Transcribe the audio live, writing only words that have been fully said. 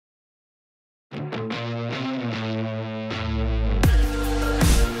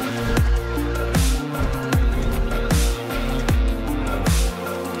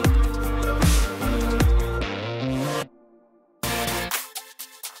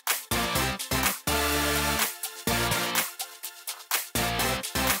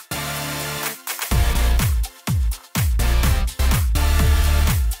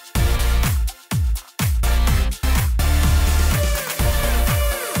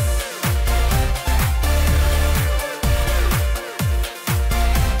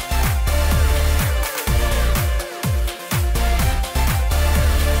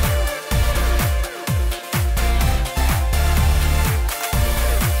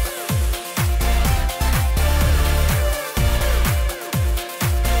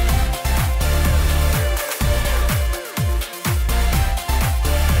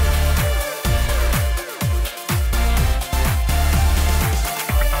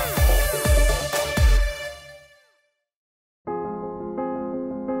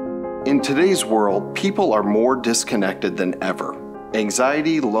In today's world, people are more disconnected than ever.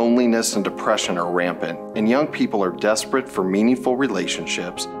 Anxiety, loneliness, and depression are rampant, and young people are desperate for meaningful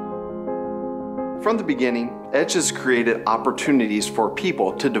relationships. From the beginning, Edge has created opportunities for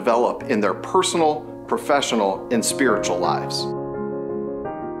people to develop in their personal, professional, and spiritual lives.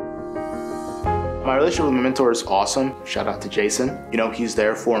 My relationship with my mentor is awesome. Shout out to Jason. He's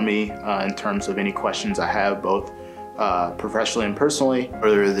there for me in terms of any questions I have, both professionally and personally.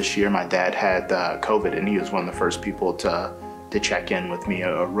 Earlier this year, my dad had COVID, and he was one of the first people to check in with me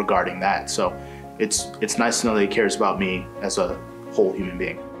regarding that. So it's nice to know that he cares about me as a whole human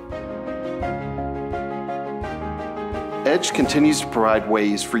being. Edge continues to provide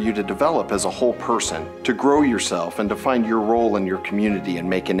ways for you to develop as a whole person, to grow yourself, and to find your role in your community and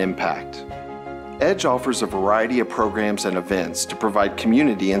make an impact. Edge offers a variety of programs and events to provide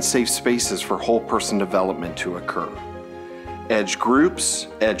community and safe spaces for whole person development to occur. Edge groups,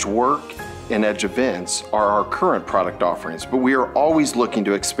 Edge work, and Edge events are our current product offerings, but we are always looking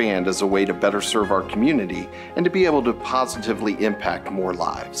to expand as a way to better serve our community and to be able to positively impact more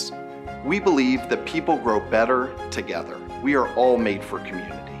lives. We believe that people grow better together. We are all made for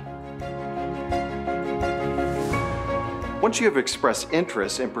community. Once you have expressed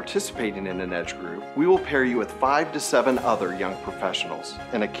interest in participating in an Edge group, we will pair you with 5 to 7 other young professionals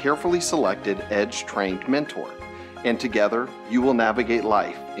and a carefully selected Edge-trained mentor. And together, you will navigate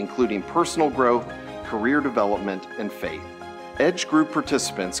life, including personal growth, career development, and faith. Edge group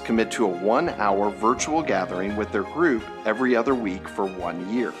participants commit to a 1-hour virtual gathering with their group every other week for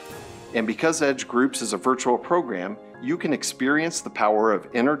 1 year. And because Edge Groups is a virtual program, you can experience the power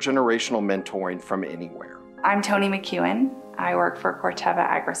of intergenerational mentoring from anywhere. I'm Toni McEwen. I work for Corteva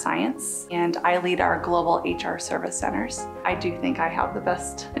AgriScience, and I lead our global HR service centers. I do think I have the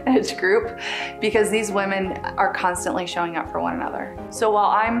best Edge group because these women are constantly showing up for one another. So while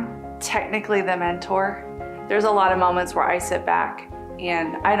I'm technically the mentor, there's a lot of moments where I sit back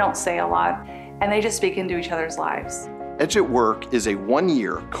and I don't say a lot, and they just speak into each other's lives. Edge at Work is a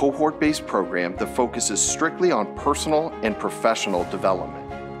 1-year cohort-based program that focuses strictly on personal and professional development.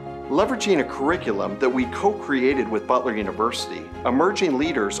 Leveraging a curriculum that we co-created with Butler University, emerging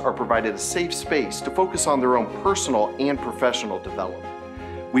leaders are provided a safe space to focus on their own personal and professional development.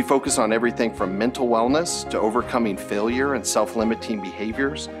 We focus on everything from mental wellness to overcoming failure and self-limiting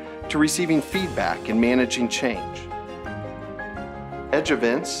behaviors to receiving feedback and managing change. Edge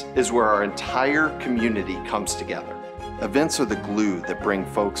Events is where our entire community comes together. Events are the glue that bring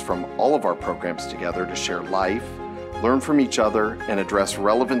folks from all of our programs together to share life, learn from each other, and address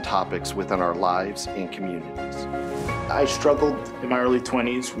relevant topics within our lives and communities. I struggled in my early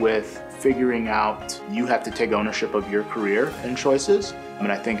 20s with figuring out you have to take ownership of your career and choices.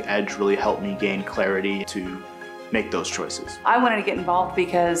 And I think Edge really helped me gain clarity to make those choices. I wanted to get involved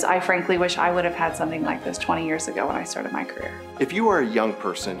because I frankly wish I would have had something like this 20 years ago when I started my career. If you are a young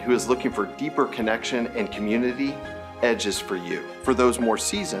person who is looking for deeper connection and community, Edge is for you. For those more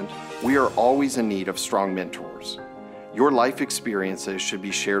seasoned, we are always in need of strong mentors. Your life experiences should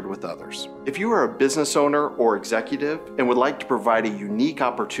be shared with others. If you are a business owner or executive and would like to provide a unique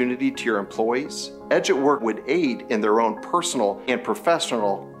opportunity to your employees, Edge at Work would aid in their own personal and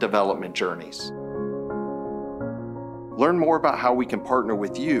professional development journeys. Learn more about how we can partner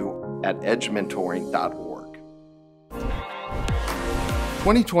with you at edgementoring.org.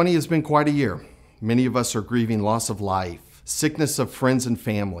 2020 has been quite a year. Many of us are grieving loss of life, sickness of friends and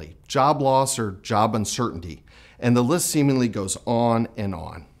family, job loss or job uncertainty, and the list seemingly goes on and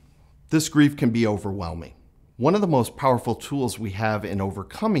on. This grief can be overwhelming. One of the most powerful tools we have in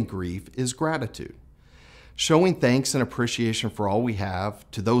overcoming grief is gratitude. Showing thanks and appreciation for all we have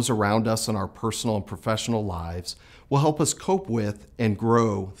to those around us in our personal and professional lives will help us cope with and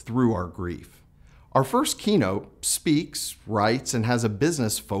grow through our grief. Our first keynote speaks, writes, and has a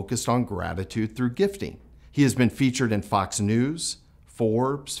business focused on gratitude through gifting. He has been featured in Fox News,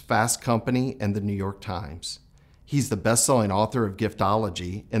 Forbes, Fast Company, and the New York Times. He's the best-selling author of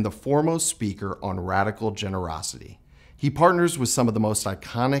Giftology and the foremost speaker on radical generosity. He partners with some of the most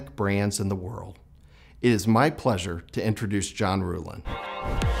iconic brands in the world. It is my pleasure to introduce John Ruhlin.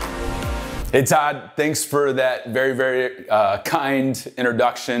 Hey Todd, thanks for that very, very kind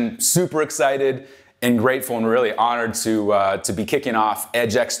introduction. Super excited and grateful and really honored to be kicking off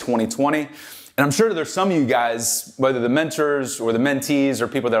EdgeX 2020. And I'm sure there's some of you guys, whether the mentors or the mentees or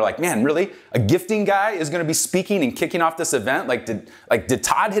people that are like, man, really? A gifting guy is gonna be speaking and kicking off this event? Did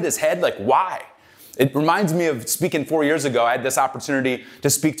Todd hit his head? Like, why? It reminds me of speaking 4 years ago. I had this opportunity to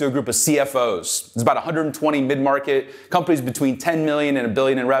speak to a group of CFOs. It's about 120 mid-market companies between 10 million and $1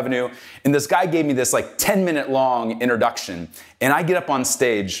 billion in revenue. And this guy gave me this 10-minute long introduction. And I get up on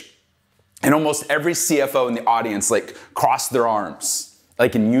stage And almost every CFO in the audience like crossed their arms,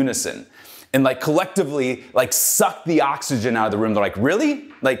 like in unison, and like collectively like sucked the oxygen out of the room. They're like, really?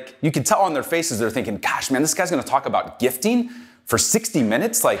 Like you could tell on their faces, they're thinking, gosh, man, this guy's gonna talk about gifting for 60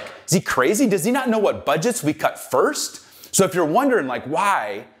 minutes? Like, is he crazy? Does he not know what budgets we cut first? So if you're wondering like,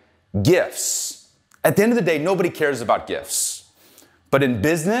 why gifts? At the end of the day, nobody cares about gifts. But in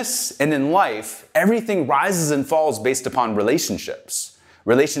business and in life, everything rises and falls based upon relationships.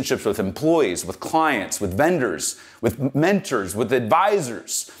 Relationships with employees, with clients, with vendors, with mentors, with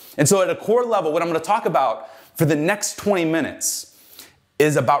advisors. And so at a core level, what I'm going to talk about for the next 20 minutes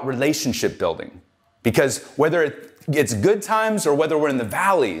is about relationship building. Because whether it's good times or whether we're in the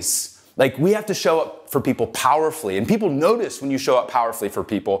valleys, like we have to show up for people powerfully. And people notice when you show up powerfully for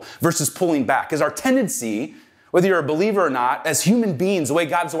people versus pulling back. Because our tendency, whether you're a believer or not, as human beings, the way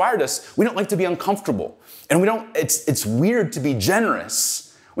God's wired us, we don't like to be uncomfortable. And it's weird to be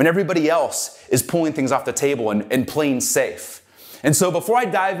generous when everybody else is pulling things off the table and playing safe. And so before I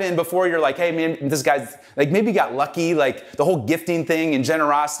dive in, before you're like, hey man, this guy's, like maybe got lucky, like the whole gifting thing and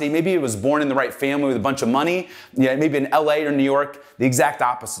generosity, maybe he was born in the right family with a bunch of money, yeah, maybe in LA or New York, the exact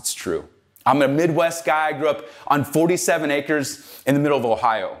opposite's true. I'm a Midwest guy, I grew up on 47 acres in the middle of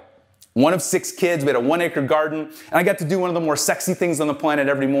Ohio. One of 6 kids, we had a 1-acre garden, and I got to do one of the more sexy things on the planet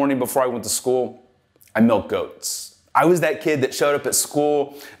every morning before I went to school. I milked goats. I was that kid that showed up at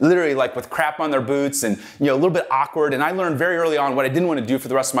school, literally like with crap on their boots and a little bit awkward. And I learned very early on what I didn't want to do for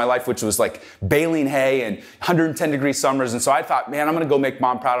the rest of my life, which was like baling hay and 110-degree summers. And so I thought, man, I'm going to go make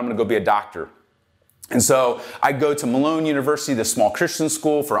mom proud. I'm going to go be a doctor. And so I go to Malone University, the small Christian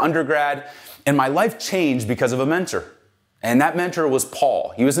school for undergrad, and my life changed because of a mentor. And that mentor was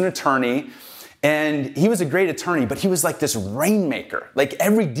Paul. He was an attorney. And he was a great attorney, but he was like this rainmaker. Like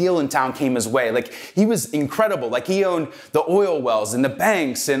every deal in town came his way. Like he was incredible. Like he owned the oil wells and the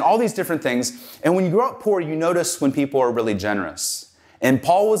banks and all these different things. And when you grow up poor, you notice when people are really generous. And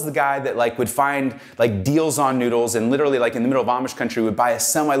Paul was the guy that like would find like deals on noodles and literally like in the middle of Amish country would buy a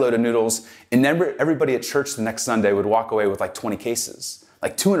semi-load of noodles and everybody at church the next Sunday would walk away with like 20 cases,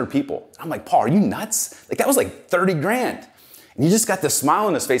 like 200 people. I'm like, Paul, are you nuts? Like that was like 30 grand. And he just got this smile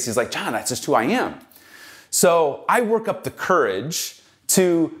on his face. He's like, John, that's just who I am. So I work up the courage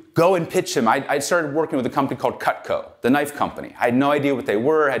to go and pitch him. I started working with a company called Cutco, the knife company. I had no idea what they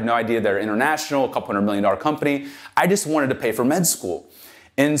were, had no idea they're international, a couple $100 million company. I just wanted to pay for med school.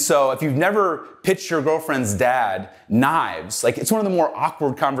 And so if you've never pitched your girlfriend's dad knives, like it's one of the more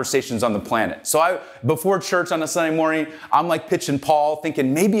awkward conversations on the planet. So before church on a Sunday morning, I'm like pitching Paul,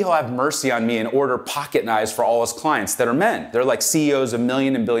 thinking maybe he'll have mercy on me and order pocket knives for all his clients that are men. They're like CEOs of $1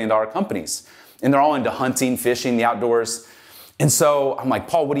 million and $1 billion companies. And they're all into hunting, fishing, the outdoors. And so I'm like,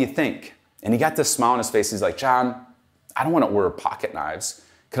 Paul, what do you think? And he got this smile on his face. He's like, John, I don't want to order pocket knives.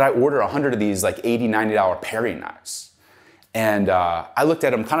 Could I order 100 of these like $80, $90 paring knives? And I looked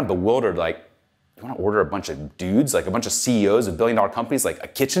at him kind of bewildered, like, you want to order a bunch of dudes, like a bunch of CEOs of $1 billion companies, like a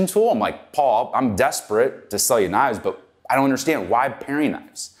kitchen tool? I'm like, Paul, I'm desperate to sell you knives, but I don't understand. Why paring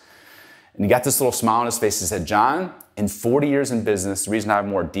knives? And he got this little smile on his face. He said, John, in 40 years in business, the reason I have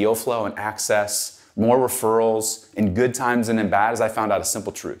more deal flow and access, more referrals in good times and in bad is I found out a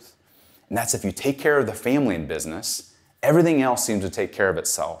simple truth. And that's if you take care of the family in business, everything else seems to take care of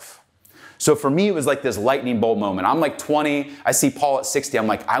itself. So for me, it was like this lightning bolt moment. I'm like 20, I see Paul at 60. I'm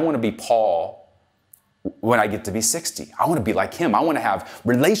like, I want to be Paul when I get to be 60. I want to be like him. I want to have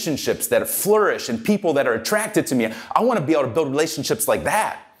relationships that flourish and people that are attracted to me. I want to be able to build relationships like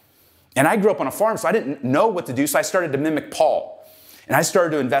that. And I grew up on a farm, so I didn't know what to do. So I started to mimic Paul. And I started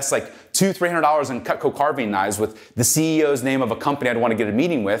to invest like $200, $300 in Cutco carving knives with the CEO's name of a company I'd want to get a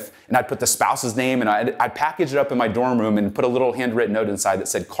meeting with. And I'd put the spouse's name and I'd package it up in my dorm room and put a little handwritten note inside that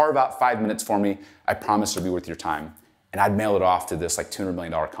said, carve out 5 minutes for me. I promise to be worth your time. And I'd mail it off to this like $200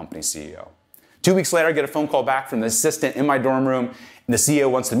 million company CEO. 2 weeks later, I get a phone call back from the assistant in my dorm room. And the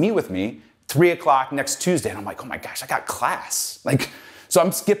CEO wants to meet with me 3 o'clock next Tuesday. And I'm like, oh my gosh, I got class. So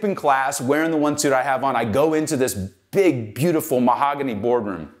I'm skipping class, wearing the one suit I have on. I go into this big, beautiful mahogany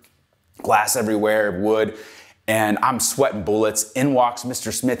boardroom, glass everywhere, wood, and I'm sweating bullets. In walks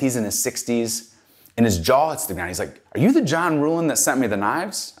Mr. Smith. He's in his 60s, and his jaw hits the ground. He's like, are you the John Ruhlin that sent me the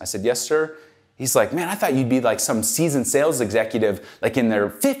knives? I said, yes, sir. He's like, man, I thought you'd be like some seasoned sales executive, like in their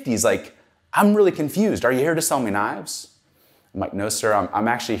 50s. Like, I'm really confused. Are you here to sell me knives? I'm like, no, sir, I'm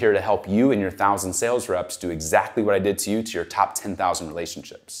actually here to help you and your 1,000 sales reps do exactly what I did to you to your top 10,000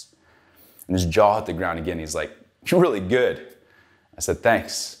 relationships. And his jaw hit the ground again. He's like, you're really good. I said,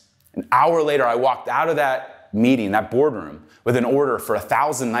 thanks. An hour later, I walked out of that meeting, that boardroom, with an order for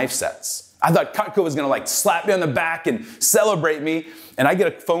 1,000 knife sets. I thought Cutco was gonna like slap me on the back and celebrate me. And I get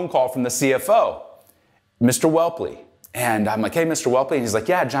a phone call from the CFO, Mr. Welpley. And I'm like, hey, Mr. Welpley. And he's like,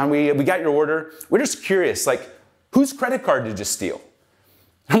 yeah, John, we got your order. We're just curious, like, whose credit card did you steal?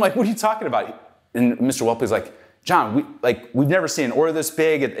 I'm like, what are you talking about? And Mr. Welpley's like, John, we've never seen an order this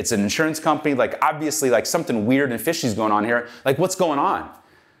big. It's an insurance company. Like, obviously, like, something weird and fishy is going on here. Like, what's going on?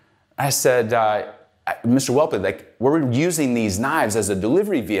 I said, Mr. Welpley, like, we're using these knives as a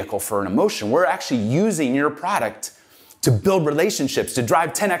delivery vehicle for an emotion. We're actually using your product to build relationships, to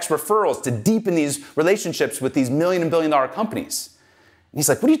drive 10x referrals, to deepen these relationships with these million and billion dollar companies. And he's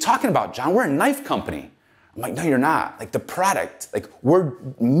like, what are you talking about, John? We're a knife company. I'm like, no, you're not. Like, the product, like, we're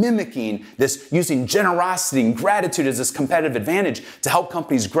mimicking this, using generosity and gratitude as this competitive advantage to help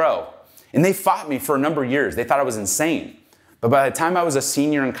companies grow. And they fought me for a number of years. They thought I was insane. But by the time I was a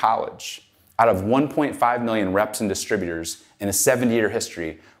senior in college, out of 1.5 million reps and distributors in a 70-year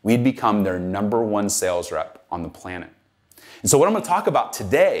history, we'd become their #1 sales rep on the planet. And so what I'm going to talk about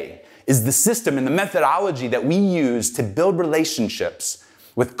today is the system and the methodology that we use to build relationships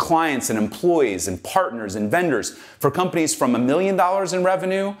with clients and employees and partners and vendors for companies from $1 million in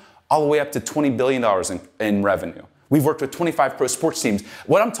revenue all the way up to $20 billion in revenue. We've worked with 25 pro sports teams.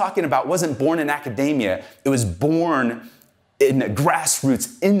 What I'm talking about wasn't born in academia. It was born in the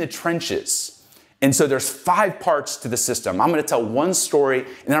grassroots, in the trenches. And so there's 5 parts to the system. I'm going to tell one story,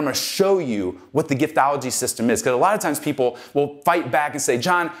 and then I'm going to show you what the Giftology system is. Because a lot of times people will fight back and say,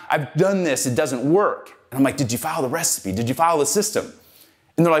 John, I've done this, it doesn't work. And I'm like, did you follow the recipe? Did you follow the system?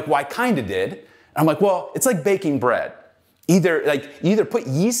 And they're like, well, I kind of did. And I'm like, well, it's like baking bread. You either put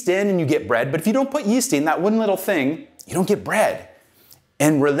yeast in and you get bread, but if you don't put yeast in, that one little thing, you don't get bread.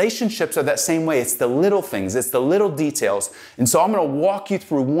 And relationships are that same way. It's the little things, it's the little details. And so I'm going to walk you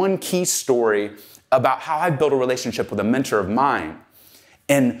through one key story about how I built a relationship with a mentor of mine,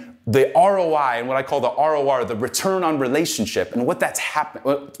 and the ROI, and what I call the ROR, the return on relationship, and what's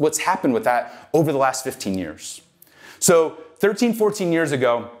happened with that over the last 15 years. So 13, 14 years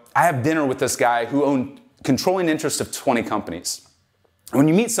ago, I have dinner with this guy who owned controlling interest of 20 companies. And when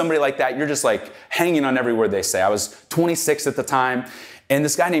you meet somebody like that, you're just like hanging on every word they say. I was 26 at the time. And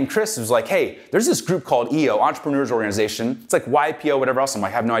this guy named Chris was like, hey, there's this group called EO, Entrepreneurs Organization. It's like YPO, whatever else. I'm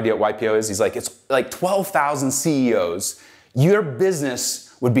like, I have no idea what YPO is. He's like, it's like 12,000 CEOs. Your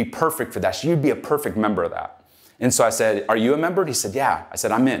business would be perfect for that. So you'd be a perfect member of that. And so I said, are you a member? He said, yeah. I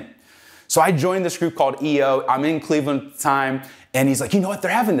said, I'm in. So I joined this group called EO. I'm in Cleveland at the time. And he's like, you know what?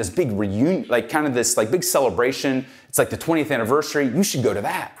 They're having this big reunion, like kind of this like big celebration. It's like the 20th anniversary. You should go to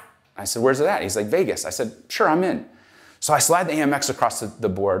that. I said, where's it at? He's like, Vegas. I said, sure, I'm in. So I slide the Amex across the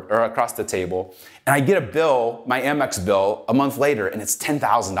board, or across the table, and I get a bill, my Amex bill, a month later, and it's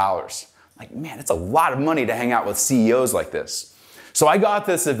 $10,000. I'm like, man, it's a lot of money to hang out with CEOs like this. So I got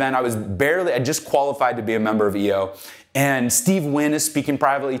this event. I just qualified to be a member of EO, and Steve Wynn is speaking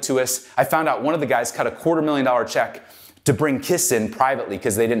privately to us. I found out one of the guys cut a $250,000 check to bring Kiss in privately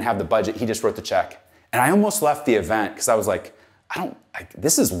because they didn't have the budget. He just wrote the check. And I almost left the event because I was like,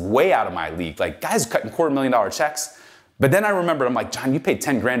 this is way out of my league. Like, guys cutting $250,000 checks. But then I remembered, I'm like, John, you paid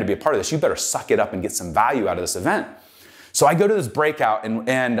 10 grand to be a part of this. You better suck it up and get some value out of this event. So I go to this breakout,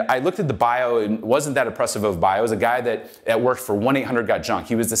 and I looked at the bio, and it wasn't that impressive of a bio. It was a guy that worked for 1-800-GOT-JUNK.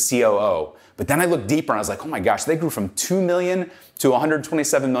 He was the COO. But then I looked deeper, and I was like, oh my gosh, they grew from 2 million to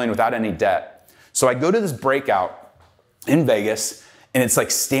 127 million without any debt. So I go to this breakout in Vegas, and it's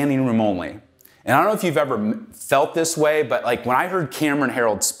like standing room only. And I don't know if you've ever felt this way, but like when I heard Cameron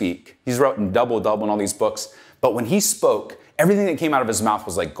Herold speak, he's written Double Double and all these books, but when he spoke, everything that came out of his mouth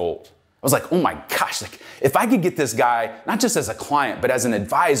was like gold. I was like, oh my gosh, like if I could get this guy, not just as a client, but as an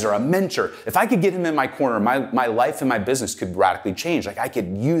advisor, a mentor, if I could get him in my corner, my life and my business could radically change. Like I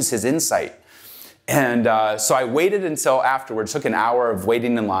could use his insight. And so I waited until afterwards, took an hour of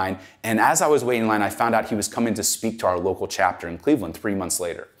waiting in line. And as I was waiting in line, I found out he was coming to speak to our local chapter in Cleveland 3 months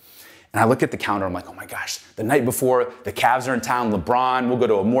later. And I look at the calendar, I'm like, oh my gosh, the night before, the Cavs are in town, LeBron, we'll go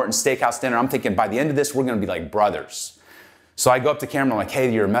to a Morton Steakhouse dinner. I'm thinking by the end of this, we're gonna be like brothers. So I go up to Cameron, I'm like,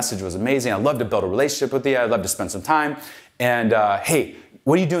 hey, your message was amazing. I'd love to build a relationship with you. I'd love to spend some time. And hey,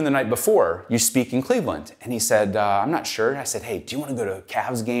 what are you doing the night before you speak in Cleveland? And he said, I'm not sure. I said, hey, do you want to go to a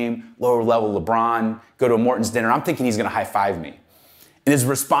Cavs game, lower level LeBron, go to a Morton's dinner? I'm thinking he's going to high five me. And his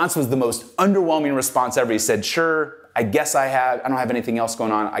response was the most underwhelming response ever. He said, sure, I guess I don't have anything else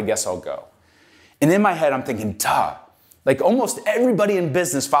going on. I guess I'll go. And in my head, I'm thinking, duh. Like almost everybody in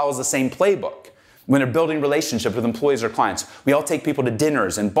business follows the same playbook. When they're building relationships with employees or clients, we all take people to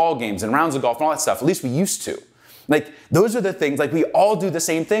dinners and ball games and rounds of golf and all that stuff. At least we used to. Like those are the things, like we all do the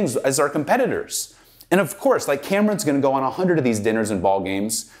same things as our competitors. And of course, like Cameron's gonna go on 100 of these dinners and ball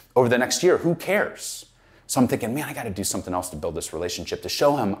games over the next year. Who cares? So I'm thinking, man, I gotta do something else to build this relationship, to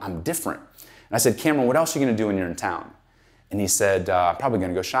show him I'm different. And I said, Cameron, what else are you gonna do when you're in town? And he said, I'm probably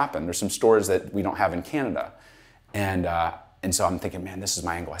gonna go shopping. There's some stores that we don't have in Canada. And so I'm thinking, man, this is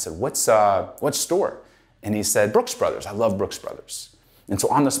my angle. I said, what store? And he said, Brooks Brothers. I love Brooks Brothers. And so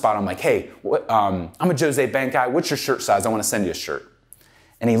on the spot, I'm like, hey, I'm a Jose Bank guy. What's your shirt size? I want to send you a shirt.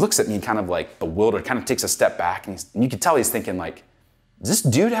 And he looks at me kind of like bewildered, kind of takes a step back. And you can tell he's thinking like, does this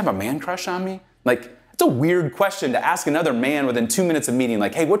dude have a man crush on me? Like, it's a weird question to ask another man within 2 minutes of meeting,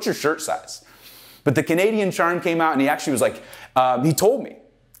 like, hey, what's your shirt size? But the Canadian charm came out and he actually was like, he told me.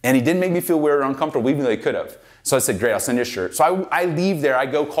 And he didn't make me feel weird or uncomfortable, even though he could have. So I said, great, I'll send you a shirt. So I leave there, I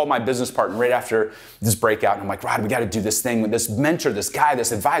go call my business partner right after this breakout, and I'm like, Rod, we gotta do this thing with this mentor, this guy,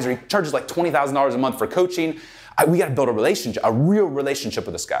 this advisor. He charges like $20,000 a month for coaching. We gotta build a relationship, a real relationship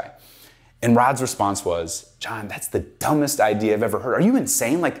with this guy. And Rod's response was, John, that's the dumbest idea I've ever heard. Are you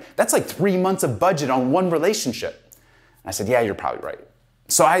insane? Like, that's like 3 months of budget on one relationship. And I said, yeah, you're probably right.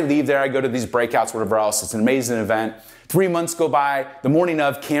 So I leave there, I go to these breakouts, whatever else. It's an amazing event. 3 months go by. The morning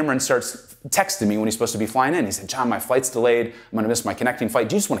of, Cameron starts texting me when he's supposed to be flying in. He said, John, my flight's delayed. I'm gonna miss my connecting flight.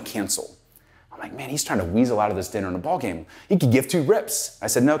 Do you just wanna cancel? I'm like, man, he's trying to weasel out of this dinner and a ball game. He could give 2 rips. I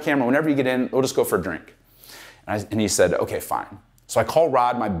said, no, Cameron, whenever you get in, we'll just go for a drink. And he said, okay, fine. So I call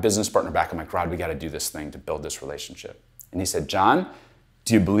Rod, my business partner, back. I'm like, Rod, we gotta do this thing to build this relationship. And he said, John,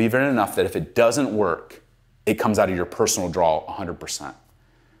 do you believe in it enough that if it doesn't work, it comes out of your personal draw 100%?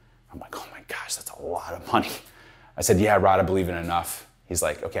 I'm like, oh my gosh, that's a lot of money. I said, yeah, Rod, I believe in it enough. He's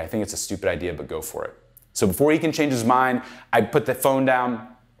like, okay, I think it's a stupid idea, but go for it. So before he can change his mind, I put the phone down,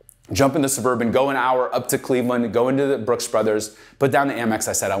 jump in the Suburban, go an hour up to Cleveland, go into the Brooks Brothers, put down the Amex.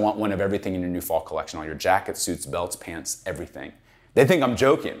 I said, I want one of everything in your new fall collection, all your jackets, suits, belts, pants, everything. They think I'm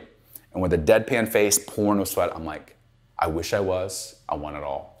joking. And with a deadpan face, pouring with sweat, I'm like, I wish I was. I want it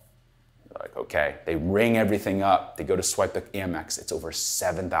all. They're like, okay. They ring everything up. They go to swipe the Amex. It's over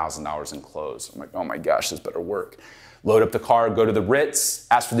 $7,000 in clothes. I'm like, oh my gosh, this better work. Load up the car, go to the Ritz,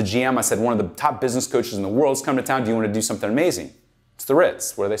 ask for the GM. I said, one of the top business coaches in the world is coming to town. Do you want to do something amazing? It's the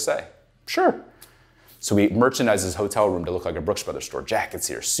Ritz. What do they say? Sure. So we merchandise his hotel room to look like a Brooks Brothers store. Jackets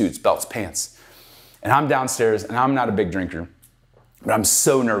here, suits, belts, pants. And I'm downstairs, and I'm not a big drinker, but I'm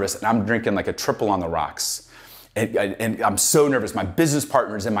so nervous, and I'm drinking like a triple on the rocks. And I'm so nervous. My business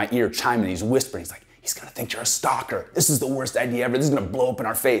partner's in my ear chiming. He's whispering. He's like, he's going to think you're a stalker. This is the worst idea ever. This is going to blow up in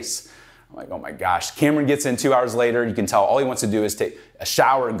our face. I'm like, oh my gosh. Cameron gets in 2 hours later. You can tell all he wants to do is take a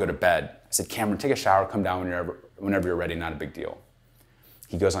shower and go to bed. I said, Cameron, take a shower, come down whenever you're ready, not a big deal.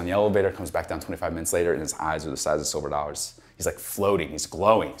 He goes on the elevator, comes back down 25 minutes later, and his eyes are the size of silver dollars. He's like floating, he's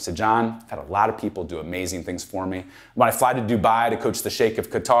glowing. He said, John, I've had a lot of people do amazing things for me. When I fly to Dubai to coach the Sheikh of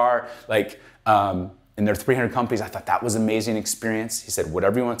Qatar, and there are 300 companies, I thought that was an amazing experience. He said,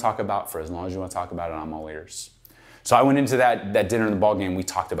 whatever you want to talk about, for as long as you want to talk about it, I'm all ears. So I went into that dinner and the ball game. We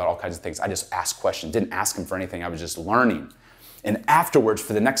talked about all kinds of things. I just asked questions, didn't ask him for anything. I was just learning. And afterwards,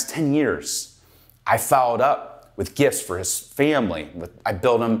 for the next 10 years, I followed up with gifts for his family. I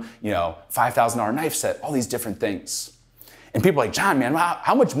built him, $5,000 knife set, all these different things. And people are like, John, man,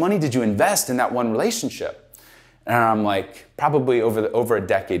 how much money did you invest in that one relationship? And I'm like, probably over a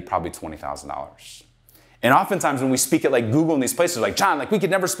decade, probably $20,000. And oftentimes when we speak at like Google and these places, like, John, like we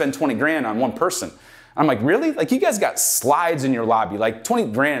could never spend 20 grand on one person. I'm like, really? Like you guys got slides in your lobby, like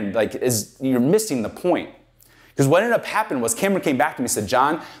 20 grand, you're missing the point. Because what ended up happening was Cameron came back to me and said,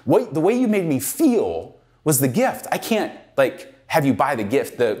 John, the way you made me feel was the gift. I can't have you buy the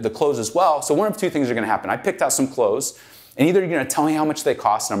gift, the clothes as well. So one of 2 things are gonna happen. I picked out some clothes, and either you're gonna tell me how much they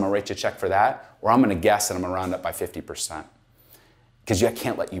cost and I'm gonna write you a check for that, or I'm gonna guess and I'm gonna round up by 50%. Because I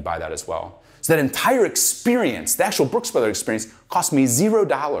can't let you buy that as well. So that entire experience, the actual Brooks Brothers experience, cost me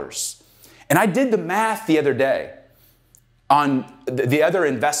 $0. And I did the math the other day on the other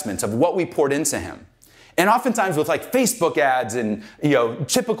investments of what we poured into him. And oftentimes with like Facebook ads and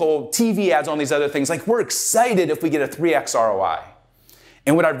typical TV ads on these other things, like we're excited if we get a 3x ROI.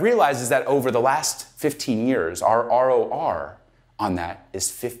 And what I've realized is that over the last 15 years, our ROR on that is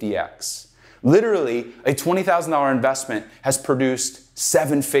 50x. Literally, a $20,000 investment has produced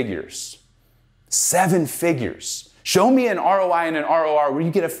 7 figures. 7 figures. Show me an ROI and an ROR where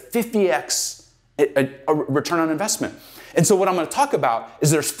you get a 50x a return on investment. And so what I'm going to talk about is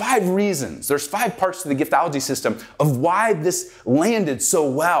there's 5 reasons, there's 5 parts to the Giftology system of why this landed so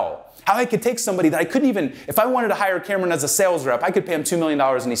well. How I could take somebody that I couldn't even, if I wanted to hire Cameron as a sales rep, I could pay him $2 million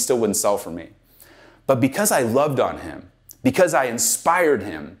and he still wouldn't sell for me. But because I loved on him, because I inspired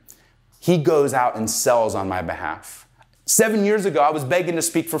him, he goes out and sells on my behalf. 7 years ago, I was begging to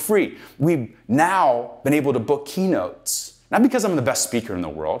speak for free. We've now been able to book keynotes. Not because I'm the best speaker in the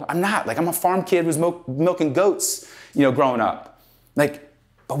world. I'm not. Like, I'm a farm kid who's milking goats, growing up.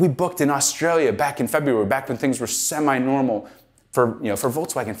 But we booked in Australia back in February, back when things were semi-normal for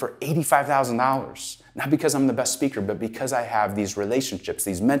Volkswagen for $85,000. Not because I'm the best speaker, but because I have these relationships,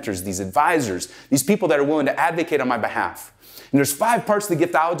 these mentors, these advisors, these people that are willing to advocate on my behalf. And there's 5 parts of the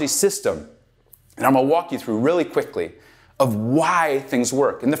Giftology system, and I'm gonna walk you through really quickly of why things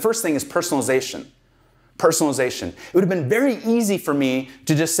work. And the first thing is personalization. Personalization. It would have been very easy for me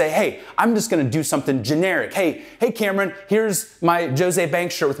to just say, hey, I'm just going to do something generic. Hey, Cameron, here's my Jose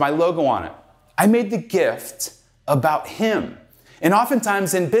Banks shirt with my logo on it. I made the gift about him. And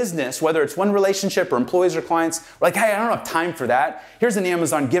oftentimes in business, whether it's one relationship or employees or clients, we're like, hey, I don't have time for that. Here's an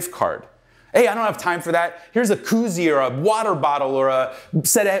Amazon gift card. Hey, I don't have time for that. Here's a koozie or a water bottle or a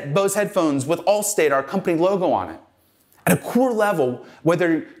set of Bose headphones with Allstate, our company logo on it. At a core level,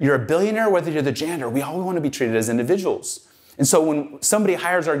 whether you're a billionaire, whether you're the janitor, we all want to be treated as individuals. And so when somebody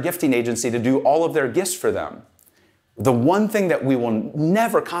hires our gifting agency to do all of their gifts for them, the one thing that we will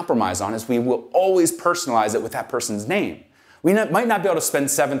never compromise on is we will always personalize it with that person's name. We might not be able to spend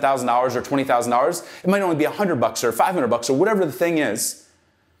 $7,000 or $20,000. It might only be $100 or $500 or whatever the thing is.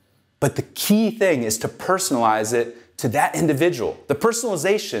 But the key thing is to personalize it to that individual. The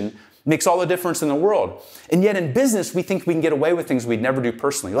personalization makes all the difference in the world. And yet in business, we think we can get away with things we'd never do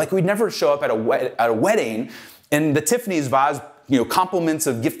personally. Like we'd never show up at a wedding and the Tiffany's vase, compliments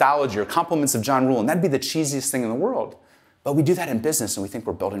of Giftology or compliments of John Ruhlin. That'd be the cheesiest thing in the world. But we do that in business and we think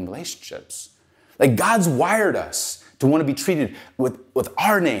we're building relationships. Like God's wired us to want to be treated with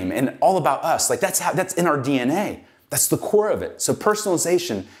our name and all about us. Like that's in our DNA. That's the core of it. So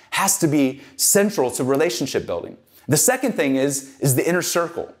personalization has to be central to relationship building. The second thing is the inner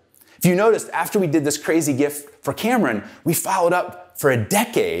circle. If you noticed, after we did this crazy gift for Cameron, we followed up for a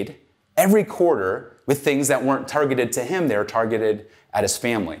decade, every quarter, with things that weren't targeted to him. They were targeted at his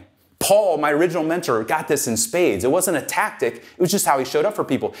family. Paul, my original mentor, got this in spades. It wasn't a tactic. It was just how he showed up for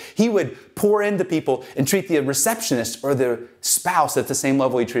people. He would pour into people and treat the receptionist or the spouse at the same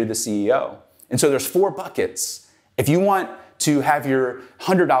level he treated the CEO. And so there's 4 buckets. If you want to have your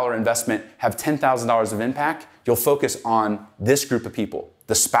 $100 investment have $10,000 of impact, you'll focus on this group of people.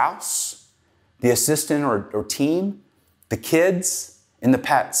 The spouse, the assistant or team, the kids, and the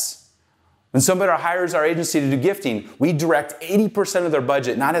pets. When somebody hires our agency to do gifting, we direct 80% of their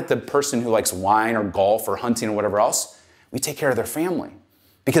budget not at the person who likes wine or golf or hunting or whatever else. We take care of their family.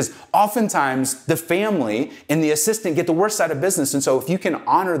 Because oftentimes the family and the assistant get the worst side of business. And so if you can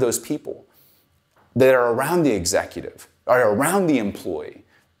honor those people that are around the executive or around the employee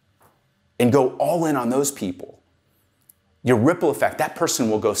and go all in on those people, your ripple effect, that person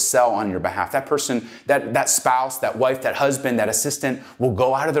will go sell on your behalf. That person, that spouse, that wife, that husband, that assistant will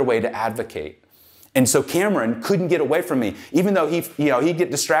go out of their way to advocate. And so Cameron couldn't get away from me. Even though he'd get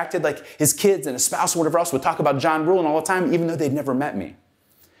distracted, like his kids and his spouse or whatever else would talk about John Ruhlin all the time, even though they'd never met me.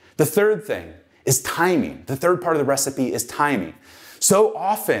 The third thing is timing. The third part of the recipe is timing. So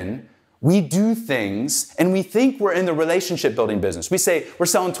often, we do things and we think we're in the relationship building business. We say we're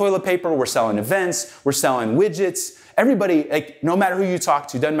selling toilet paper, we're selling events, we're selling widgets. Everybody, no matter who you talk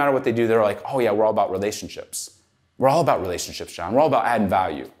to, doesn't matter what they do, they're like, oh yeah, we're all about relationships. We're all about relationships, John. We're all about adding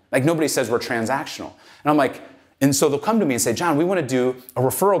value. Like nobody says we're transactional. And I'm like, and so they'll come to me and say, John, we want to do a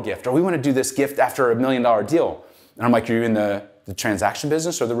referral gift, or we want to do this gift after $1 million deal. And I'm like, are you in the transaction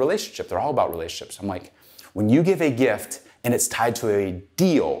business or the relationship? They're all about relationships. I'm like, when you give a gift and it's tied to a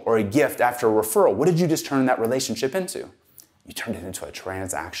deal or a gift after a referral, what did you just turn that relationship into? You turned it into a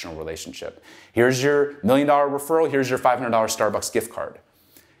transactional relationship. Here's your $1 million referral. Here's your $500 Starbucks gift card.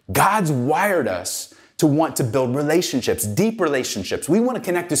 God's wired us to want to build relationships, deep relationships. We want to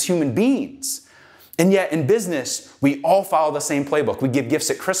connect as human beings. And yet in business, we all follow the same playbook. We give gifts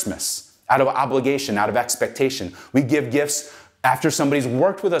at Christmas out of obligation, out of expectation. We give gifts after somebody's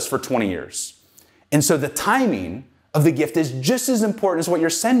worked with us for 20 years. And so the timing of the gift is just as important as what you're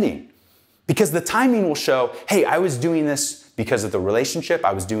sending. Because the timing will show, hey, I was doing this because of the relationship.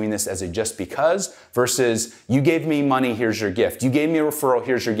 I was doing this as a just because versus you gave me money, here's your gift. You gave me a referral,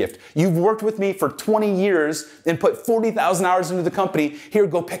 here's your gift. You've worked with me for 20 years and put 40,000 hours into the company. Here,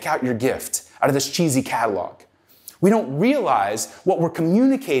 go pick out your gift out of this cheesy catalog. We don't realize what we're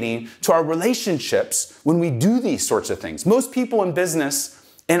communicating to our relationships when we do these sorts of things. Most people in business,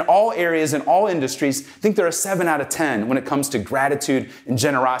 in all areas, in all industries, think they're a 7 out of 10 when it comes to gratitude and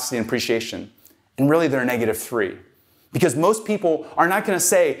generosity and appreciation. And really, they're a -3. Because most people are not going to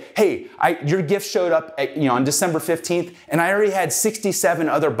say, hey, your gift showed up on December 15th, and I already had 67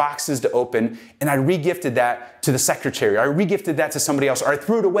 other boxes to open, and I regifted that to the secretary, or I regifted that to somebody else, or I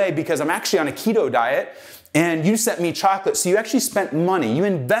threw it away because I'm actually on a keto diet, and you sent me chocolate. So you actually spent money. You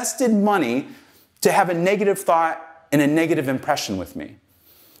invested money to have a negative thought and a negative impression with me.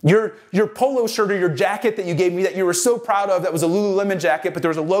 Your polo shirt or your jacket that you gave me that you were so proud of, that was a Lululemon jacket, but there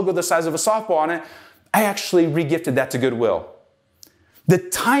was a logo the size of a softball on it, I actually regifted that to Goodwill. The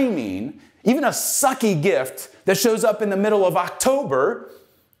timing, even a sucky gift that shows up in the middle of October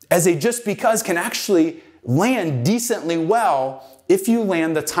as a just because, can actually land decently well if you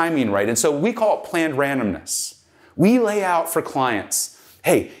land the timing right. And so we call it planned randomness. We lay out for clients,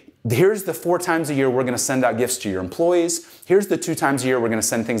 hey, here's the 4 times a year we're going to send out gifts to your employees. Here's the 2 times a year we're going to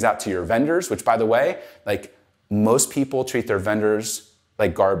send things out to your vendors, which, by the way, like, most people treat their vendors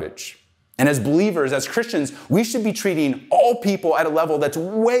like garbage. And as believers, as Christians, we should be treating all people at a level that's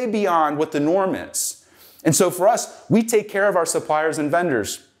way beyond what the norm is. And so for us, we take care of our suppliers and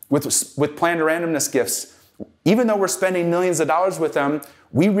vendors with planned randomness gifts. Even though we're spending millions of dollars with them,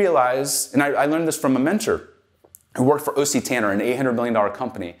 we realize, and I learned this from a mentor who worked for O.C. Tanner, an $800 million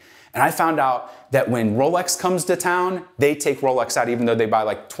company. And I found out that when Rolex comes to town, they take Rolex out even though they buy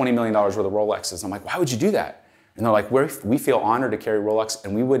like $20 million worth of Rolexes. I'm like, why would you do that? And they're like, we feel honored to carry Rolex,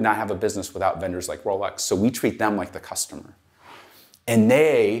 and we would not have a business without vendors like Rolex. So we treat them like the customer. And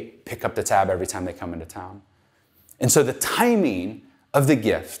they pick up the tab every time they come into town. And so the timing of the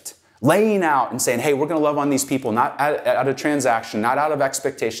gift, laying out and saying, hey, we're going to love on these people, not out of transaction, not out of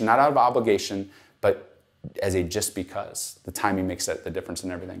expectation, not out of obligation, but as a just because. The timing makes the difference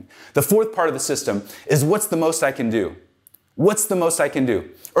in everything. The 4th part of the system is, what's the most I can do? What's the most I can do?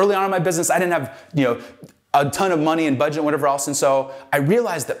 Early on in my business, I didn't have, a ton of money and budget and whatever else. And so I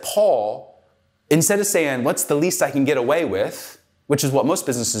realized that Paul, instead of saying, what's the least I can get away with, which is what most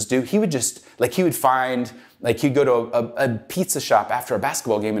businesses do, he would he'd go to a pizza shop after a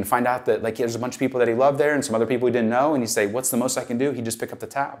basketball game and find out that there's a bunch of people that he loved there and some other people he didn't know. And he'd say, what's the most I can do? He'd just pick up the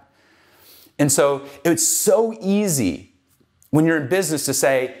tab. And so it's so easy when you're in business to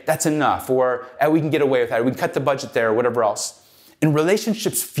say, that's enough, or we can get away with that, or we can cut the budget there, or whatever else. And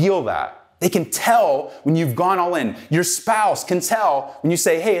relationships feel that. They can tell when you've gone all in. Your spouse can tell when you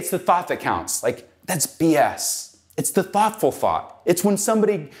say, hey, it's the thought that counts. That's BS. It's the thoughtful thought. It's when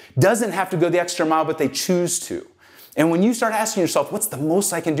somebody doesn't have to go the extra mile, but they choose to. And when you start asking yourself, what's the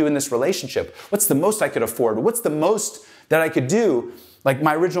most I can do in this relationship? What's the most I could afford? What's the most that I could do? Like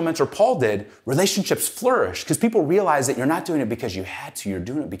my original mentor, Paul, did, relationships flourish because people realize that you're not doing it because you had to, you're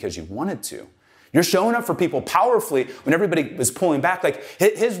doing it because you wanted to. You're showing up for people powerfully when everybody was pulling back. Like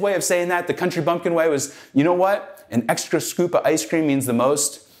his way of saying that, the country bumpkin way, was, you know what? An extra scoop of ice cream means the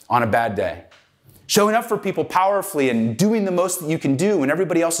most on a bad day. Showing up for people powerfully and doing the most that you can do when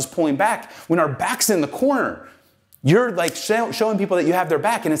everybody else is pulling back. When our back's in the corner, you're showing people that you have their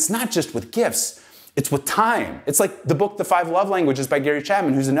back. And it's not just with gifts, it's with time. It's like the book, The 5 Love Languages by Gary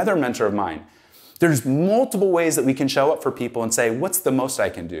Chapman, who's another mentor of mine. There's multiple ways that we can show up for people and say, what's the most I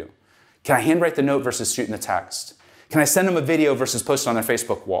can do? Can I handwrite the note versus shooting the text? Can I send them a video versus post it on their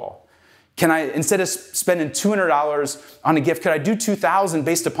Facebook wall? Can I, instead of spending $200 on a gift, could I do $2,000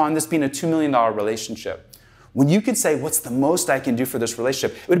 based upon this being a $2 million relationship? When you could say, what's the most I can do for this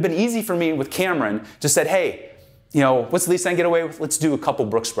relationship? It would have been easy for me with Cameron to say, hey, what's the least I can get away with? Let's do a couple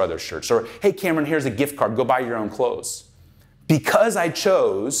Brooks Brothers shirts. Or, hey, Cameron, here's a gift card. Go buy your own clothes. Because I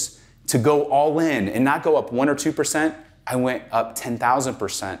chose to go all in and not go up 1 or 2%, I went up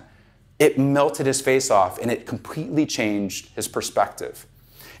 10,000%. It melted his face off, and it completely changed his perspective.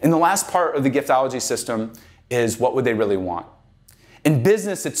 And the last part of the Giftology system is, what would they really want? In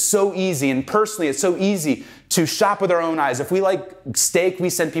business, it's so easy, and personally, it's so easy to shop with our own eyes. If we like steak, we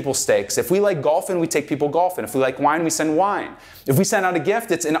send people steaks. If we like golfing, we take people golfing. If we like wine, we send wine. If we send out a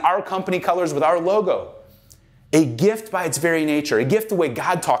gift, it's in our company colors with our logo. A gift by its very nature, a gift the way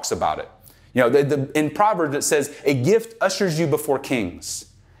God talks about it. In Proverbs, it says, a gift ushers you before kings.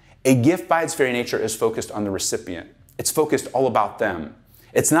 A gift by its very nature is focused on the recipient. It's focused all about them.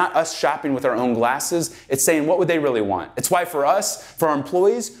 It's not us shopping with our own glasses. It's saying, what would they really want? It's why for us, for our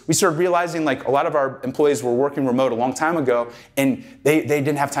employees, we started realizing a lot of our employees were working remote a long time ago, and they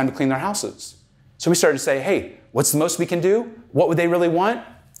didn't have time to clean their houses. So we started to say, hey, what's the most we can do? What would they really want?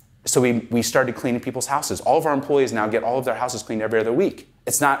 So we started cleaning people's houses. All of our employees now get all of their houses cleaned every other week.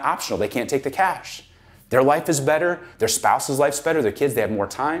 It's not optional. They can't take the cash. Their life is better. Their spouse's life's better. Their kids, they have more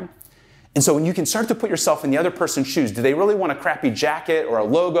time. And so when you can start to put yourself in the other person's shoes, do they really want a crappy jacket or a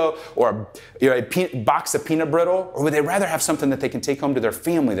logo or a box of peanut brittle? Or would they rather have something that they can take home to their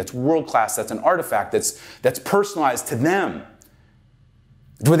family that's world-class, that's an artifact, that's personalized to them?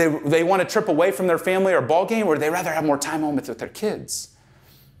 Do they want a trip away from their family or a ball game, or do they rather have more time home with their kids?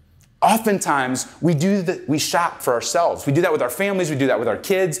 Oftentimes, we shop for ourselves. We do that with our families, we do that with our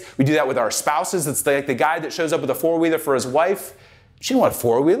kids, we do that with our spouses. It's like the guy that shows up with a four-wheeler for his wife. She didn't want a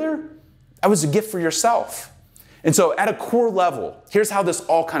four-wheeler. That was a gift for yourself. And so at a core level, here's how this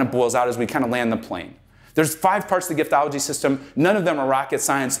all kind of boils out as we kind of land the plane. There's 5 parts of the giftology system. None of them are rocket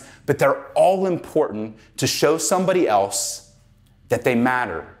science, but they're all important to show somebody else that they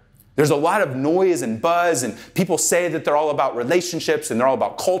matter. There's a lot of noise and buzz, and people say that they're all about relationships, and they're all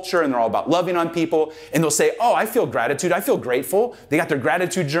about culture, and they're all about loving on people. And they'll say, oh, I feel gratitude, I feel grateful. They got their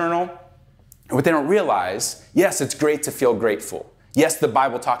gratitude journal. And what they don't realize, yes, it's great to feel grateful. Yes, the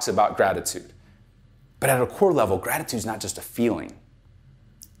Bible talks about gratitude. But at a core level, gratitude is not just a feeling.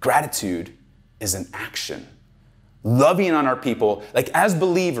 Gratitude is an action. Loving on our people, like as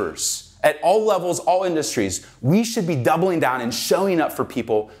believers, at all levels, all industries, we should be doubling down and showing up for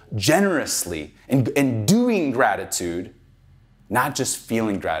people generously and doing gratitude, not just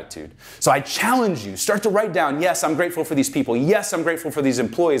feeling gratitude. So I challenge you, start to write down, yes, I'm grateful for these people. Yes, I'm grateful for these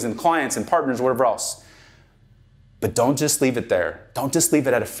employees and clients and partners, whatever else. But don't just leave it there. Don't just leave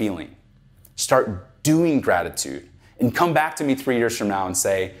it at a feeling. Start doing gratitude and come back to me 3 years from now and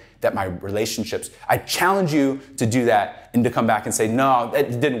say that my relationships, I challenge you to do that and to come back and say, no,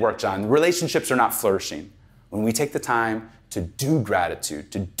 that didn't work, John. Relationships are not flourishing. When we take the time to do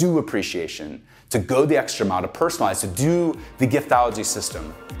gratitude, to do appreciation, to go the extra mile, to personalize, to do the giftology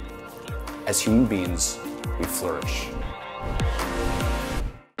system, as human beings, we flourish.